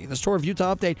jersey. This Tour of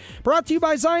Utah Update brought to you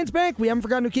by Zions Bank. We haven't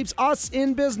forgotten who keeps us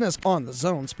in business on the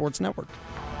Zone Sports Network.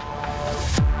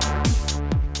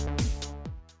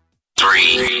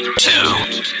 3, 2,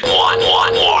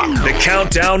 1. The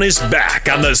countdown is back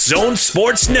on the Zone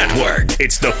Sports Network.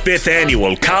 It's the 5th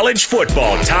annual College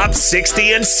Football Top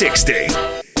 60 and 60.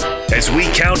 As we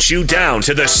count you down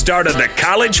to the start of the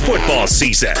college football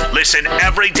season. Listen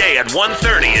every day at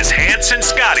 1:30 as Hans and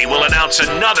Scotty will announce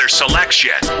another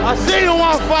selection. I see you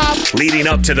on 5. Leading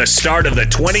up to the start of the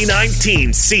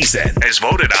 2019 season, as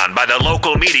voted on by the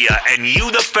local media and you,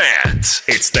 the fans.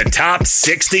 It's the Top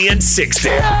 60 and 60.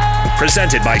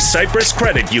 Presented by Cypress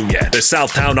Credit Union, the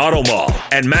Southtown Auto Mall,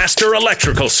 and Master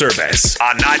Electrical Service.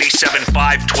 On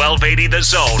 97.5 1280 The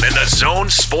Zone and the Zone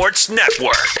Sports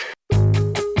Network.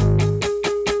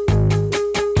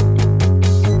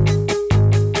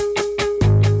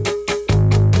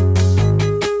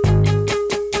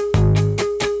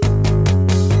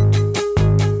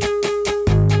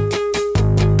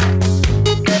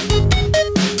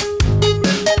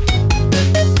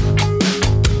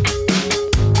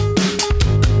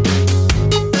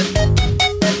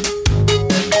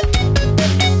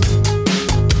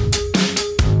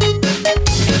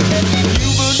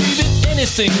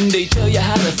 They tell you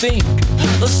how to think.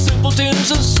 The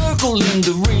simpletons are circling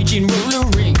the raging roller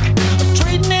rink. I'm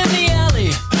trading in the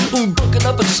alley, bucking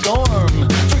up a storm.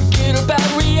 Forget about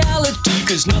reality,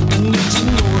 cause nothing is a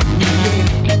norm.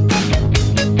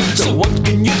 So what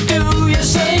can you do, you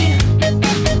say?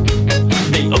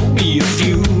 They owe me a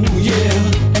few,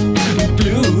 yeah.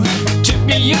 Blue, tip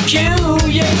me a cue,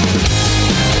 yeah.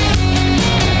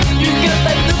 You got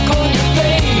that look on your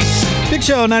face. Big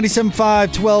Show,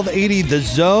 97.5, 1280 The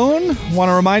Zone. Want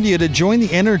to remind you to join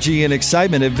the energy and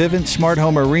excitement at Vivint Smart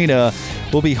Home Arena.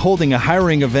 We'll be holding a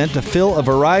hiring event to fill a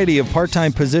variety of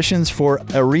part-time positions for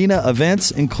arena events,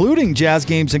 including jazz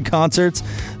games and concerts.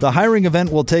 The hiring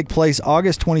event will take place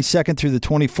August 22nd through the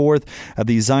 24th at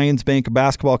the Zions Bank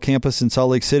basketball campus in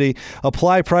Salt Lake City.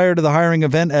 Apply prior to the hiring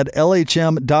event at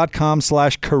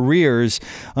lhm.com/careers.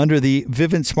 Under the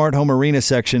Vivint Smart Home Arena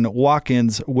section,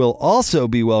 walk-ins will also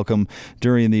be welcome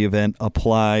during the event.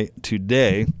 Apply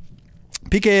today.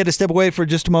 PK had to step away for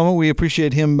just a moment. We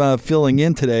appreciate him filling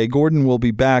in today. Gordon will be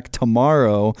back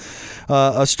tomorrow.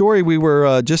 A story we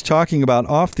were just talking about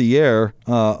off the air,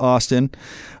 Austin.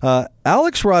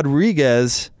 Alex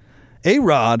Rodriguez,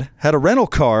 A-Rod, had a rental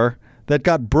car that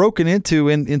got broken into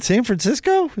in San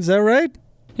Francisco. Is that right?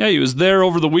 Yeah, he was there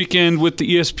over the weekend with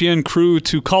the ESPN crew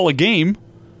to call a game,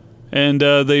 and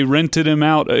they rented him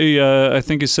out I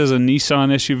think it says a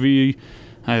Nissan SUV.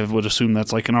 I would assume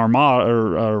that's like an Armada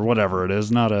or whatever it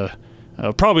is, not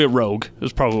probably a Rogue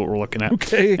is probably what we're looking at.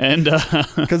 Okay. And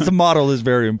because the model is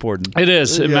very important. It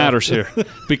is. It matters here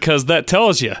because that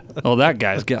tells you, oh, that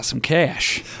guy's got some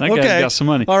cash. That guy's got some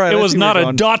money. All right. It was not a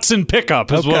Datsun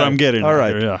pickup is what I'm getting. All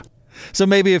right. Here. Yeah. So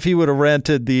maybe if he would have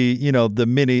rented the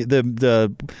mini,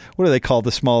 the what do they call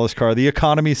the smallest car? The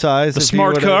economy size? The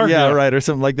smart car? Yeah, right, or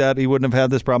something like that. He wouldn't have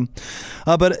had this problem.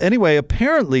 But anyway,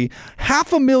 apparently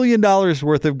 $500,000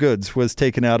 worth of goods was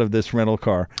taken out of this rental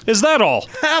car. Is that all?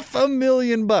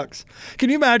 $500,000. Can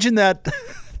you imagine that?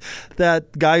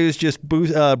 that guy who's just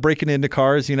breaking into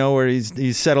cars, where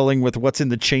he's settling with what's in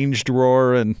the change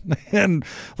drawer and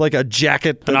like a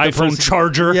jacket, an iPhone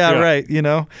charger. Yeah, right. Can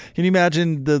you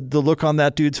imagine the look on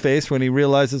that dude's face when he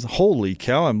realizes, holy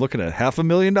cow, I'm looking at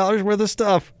 $500,000 worth of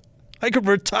stuff. I could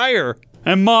retire.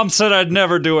 And Mom said I'd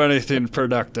never do anything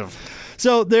productive.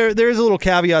 So there's a little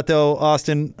caveat though,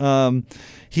 Austin. A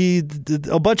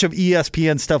bunch of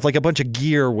ESPN stuff, like a bunch of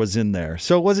gear was in there.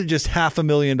 So it wasn't just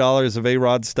 $500,000 of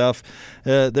A-Rod stuff.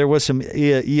 There was some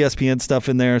ESPN stuff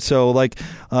in there. So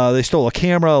they stole a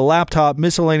camera, a laptop,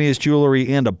 miscellaneous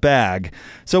jewelry, and a bag.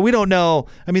 So we don't know.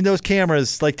 I mean, those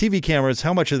cameras, like TV cameras,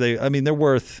 how much are they? I mean, they're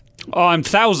worth...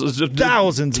 thousands,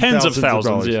 tens of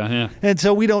thousands. Yeah. And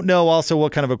so we don't know also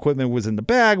what kind of equipment was in the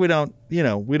bag. We don't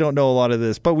know a lot of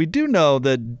this, but we do know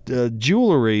that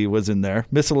jewelry was in there,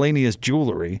 miscellaneous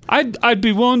jewelry. I'd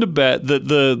be willing to bet that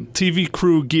the TV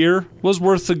crew gear was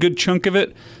worth a good chunk of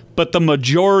it, but the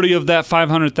majority of that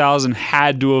 $500,000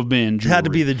 had to have been jewelry. Had to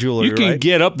be the jewelry. You can right?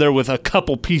 get up there with a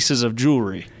couple pieces of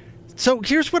jewelry. So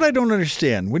here's what I don't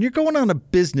understand: when you're going on a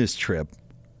business trip,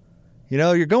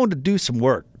 you're going to do some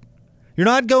work. You're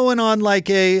not going on like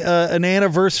an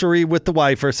anniversary with the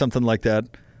wife or something like that.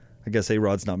 I guess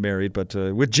A-Rod's not married, but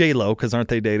with J-Lo, because aren't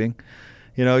they dating?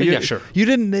 Yeah, sure. You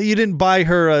didn't buy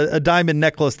her a diamond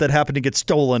necklace that happened to get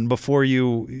stolen before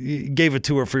you gave it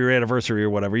to her for your anniversary or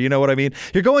whatever. You know what I mean?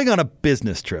 You're going on a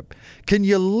business trip. Can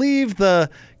you leave the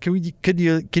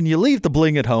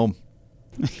bling at home?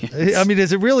 Yes. I mean,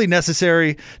 is it really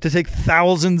necessary to take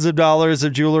thousands of dollars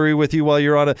of jewelry with you while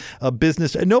you're on a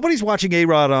business? And nobody's watching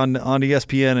A-Rod on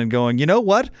ESPN and going, you know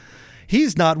what?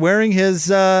 He's not wearing his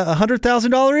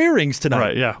 $100,000 earrings tonight.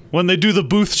 Right, yeah. When they do the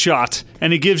booth shot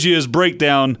and he gives you his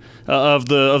breakdown of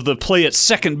the play at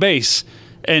second base,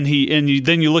 and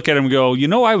then you look at him and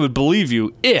go, I would believe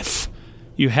you if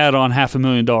you had on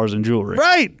 $500,000 in jewelry.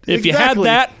 Right. If you had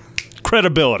that,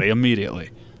 credibility immediately.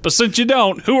 But since you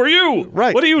don't, who are you?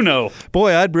 Right. What do you know?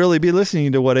 Boy, I'd really be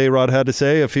listening to what A-Rod had to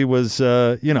say if he was,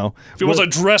 If he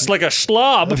wasn't dressed like a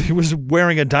slob. If he was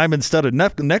wearing a diamond-studded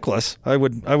necklace, I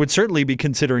would certainly be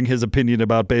considering his opinion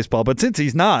about baseball. But since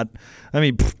he's not,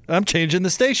 I'm changing the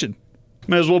station.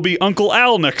 May as well be Uncle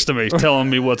Al next to me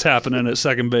telling me what's happening at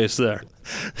second base there.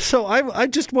 So I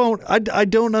just won't. I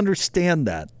don't understand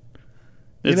that.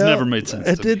 It's never made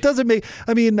sense. It doesn't make.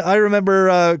 I mean, I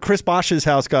remember Chris Bosch's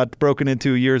house got broken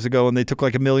into years ago, and they took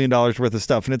like $1 million worth of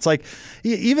stuff. And it's like,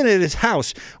 even at his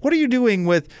house, what are you doing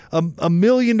with $1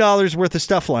 million worth of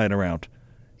stuff lying around?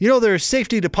 There are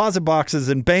safety deposit boxes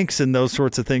and banks and those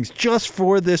sorts of things just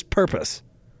for this purpose.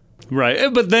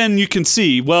 Right, but then you can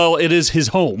see, well, it is his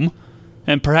home,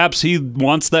 and perhaps he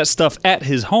wants that stuff at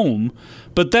his home.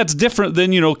 But that's different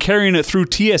than carrying it through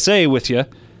TSA with you.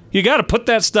 You got to put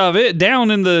that stuff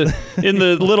down in the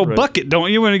little right. bucket,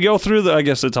 don't you? When you go through I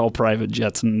guess it's all private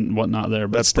jets and whatnot there,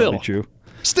 but that's still probably true.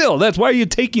 Still, that's why you're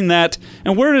taking that.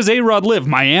 And where does A-Rod live?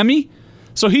 Miami.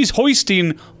 So he's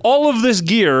hoisting all of this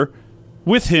gear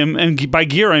with him, and by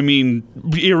gear I mean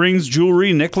earrings,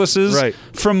 jewelry, necklaces, right.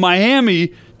 from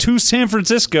Miami to San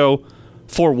Francisco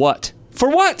for what? For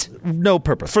what? No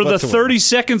purpose. For the 30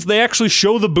 seconds they actually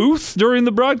show the booth during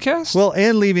the broadcast? Well,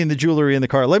 and leaving the jewelry in the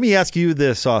car. Let me ask you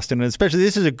this, Austin, and especially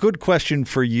this is a good question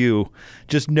for you,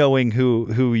 just knowing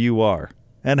who you are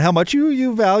and how much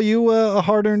you value a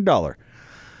hard-earned dollar.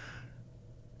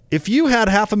 If you had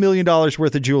 $500,000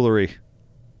 worth of jewelry,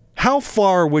 how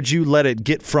far would you let it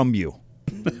get from you?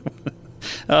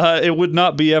 It would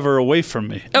not be ever away from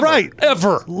me. Ever. Right.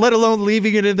 Ever. Let alone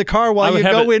leaving it in the car while you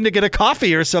go in to get a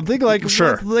coffee or something.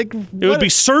 Sure. It would be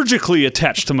surgically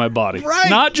attached to my body. Right.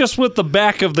 Not just with the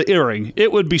back of the earring.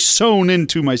 It would be sewn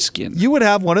into my skin. You would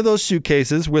have one of those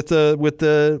suitcases with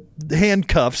the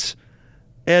handcuffs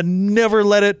and never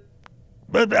let it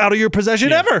out of your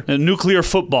possession ever. A nuclear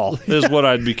football is what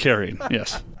I'd be carrying.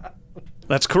 Yes.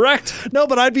 That's correct. No,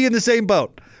 but I'd be in the same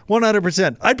boat.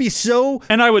 100%. I'd be so...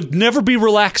 And I would never be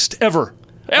relaxed, ever.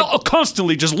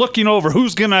 Constantly just looking over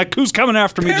who's coming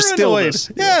after me Paranoid. to steal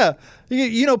this. Yeah.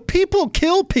 People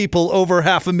kill people over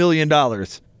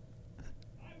 $500,000.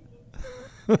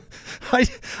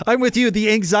 I'm with you. The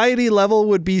anxiety level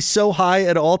would be so high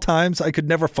at all times, I could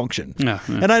never function. Yeah.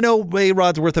 And I know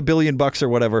A-Rod's worth $1 billion or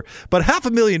whatever, but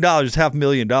 $500,000 is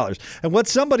 $500,000. And what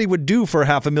somebody would do for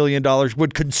 $500,000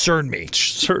 would concern me.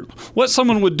 Sure. What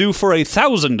someone would do for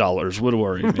 $1,000 would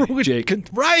worry me, Jake.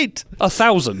 Right.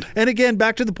 1,000. And again,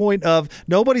 back to the point of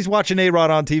nobody's watching A-Rod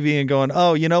on TV and going,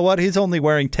 oh, you know what? He's only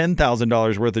wearing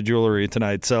 $10,000 worth of jewelry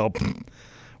tonight. So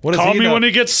what does Call he me know? when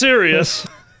he gets serious.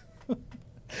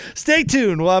 Stay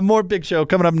tuned. We'll have more Big Show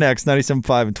coming up next. 97.5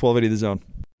 and 1280 The Zone.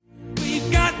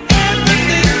 We've got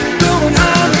everything going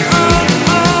on.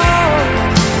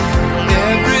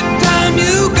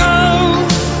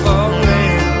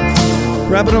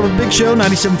 Wrapping up a big show,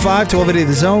 97.5, 1280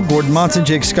 The Zone. Gordon Monson,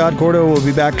 Jake Scott. Gordo will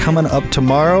be back coming up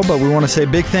tomorrow, but we want to say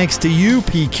big thanks to you,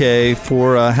 PK,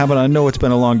 for having, I know it's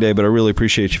been a long day, but I really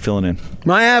appreciate you filling in.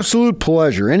 My absolute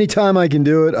pleasure. Anytime I can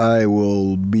do it, I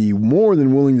will be more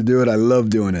than willing to do it. I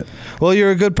love doing it. Well, you're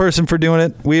a good person for doing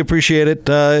it. We appreciate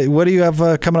it. What do you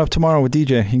have coming up tomorrow with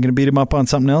DJ? You going to beat him up on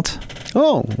something else?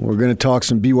 Oh, we're going to talk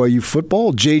some BYU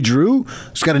football. Jay Drew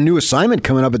has got a new assignment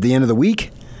coming up at the end of the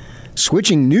week.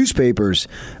 Switching newspapers.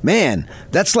 Man,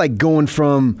 that's like going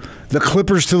from the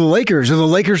Clippers to the Lakers or the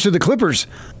Lakers to the Clippers.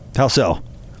 How so?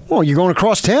 Well, you're going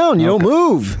across town. You don't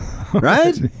move,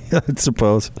 right? I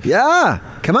suppose. Yeah.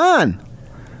 Come on.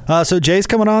 So Jay's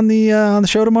coming on the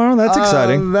show tomorrow? That's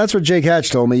exciting. That's what Jake Hatch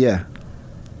told me, yeah.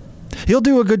 He'll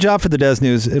do a good job for the Des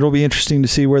News. It'll be interesting to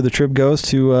see where the trip goes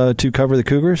to cover the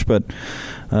Cougars, but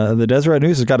the Deseret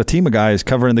News has got a team of guys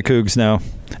covering the Cougs now.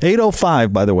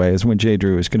 8:05, by the way, is when Jay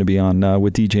Drew is going to be on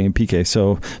with DJ and PK,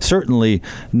 so certainly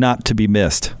not to be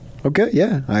missed. Okay,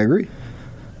 yeah, I agree.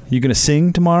 You going to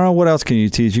sing tomorrow? What else can you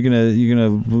tease? You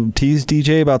gonna tease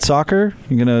DJ about soccer?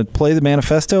 You going to play the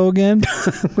manifesto again?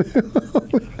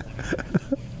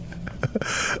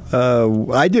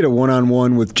 I did a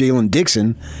one-on-one with Jalen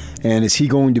Dixon, and is he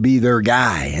going to be their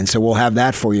guy? And so we'll have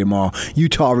that for you tomorrow.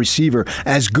 Utah receiver,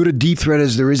 as good a deep threat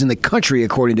as there is in the country,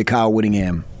 according to Kyle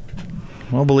Whittingham.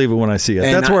 I'll believe it when I see it.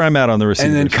 That's where I'm at on the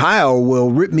receivers. And then Kyle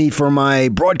will rip me for my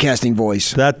broadcasting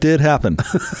voice. That did happen.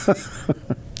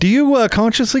 Do you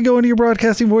consciously go into your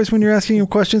broadcasting voice when you're asking him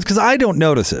questions? Because I don't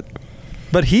notice it,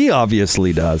 but he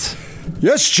obviously does.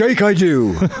 Yes, Jake, I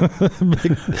do.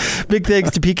 Big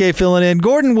thanks to PK filling in.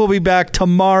 Gordon will be back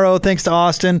tomorrow. Thanks to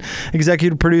Austin,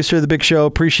 executive producer of The Big Show.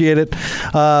 Appreciate it.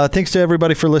 Thanks to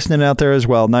everybody for listening out there as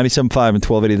well. 97.5 and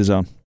 1280 The Zone.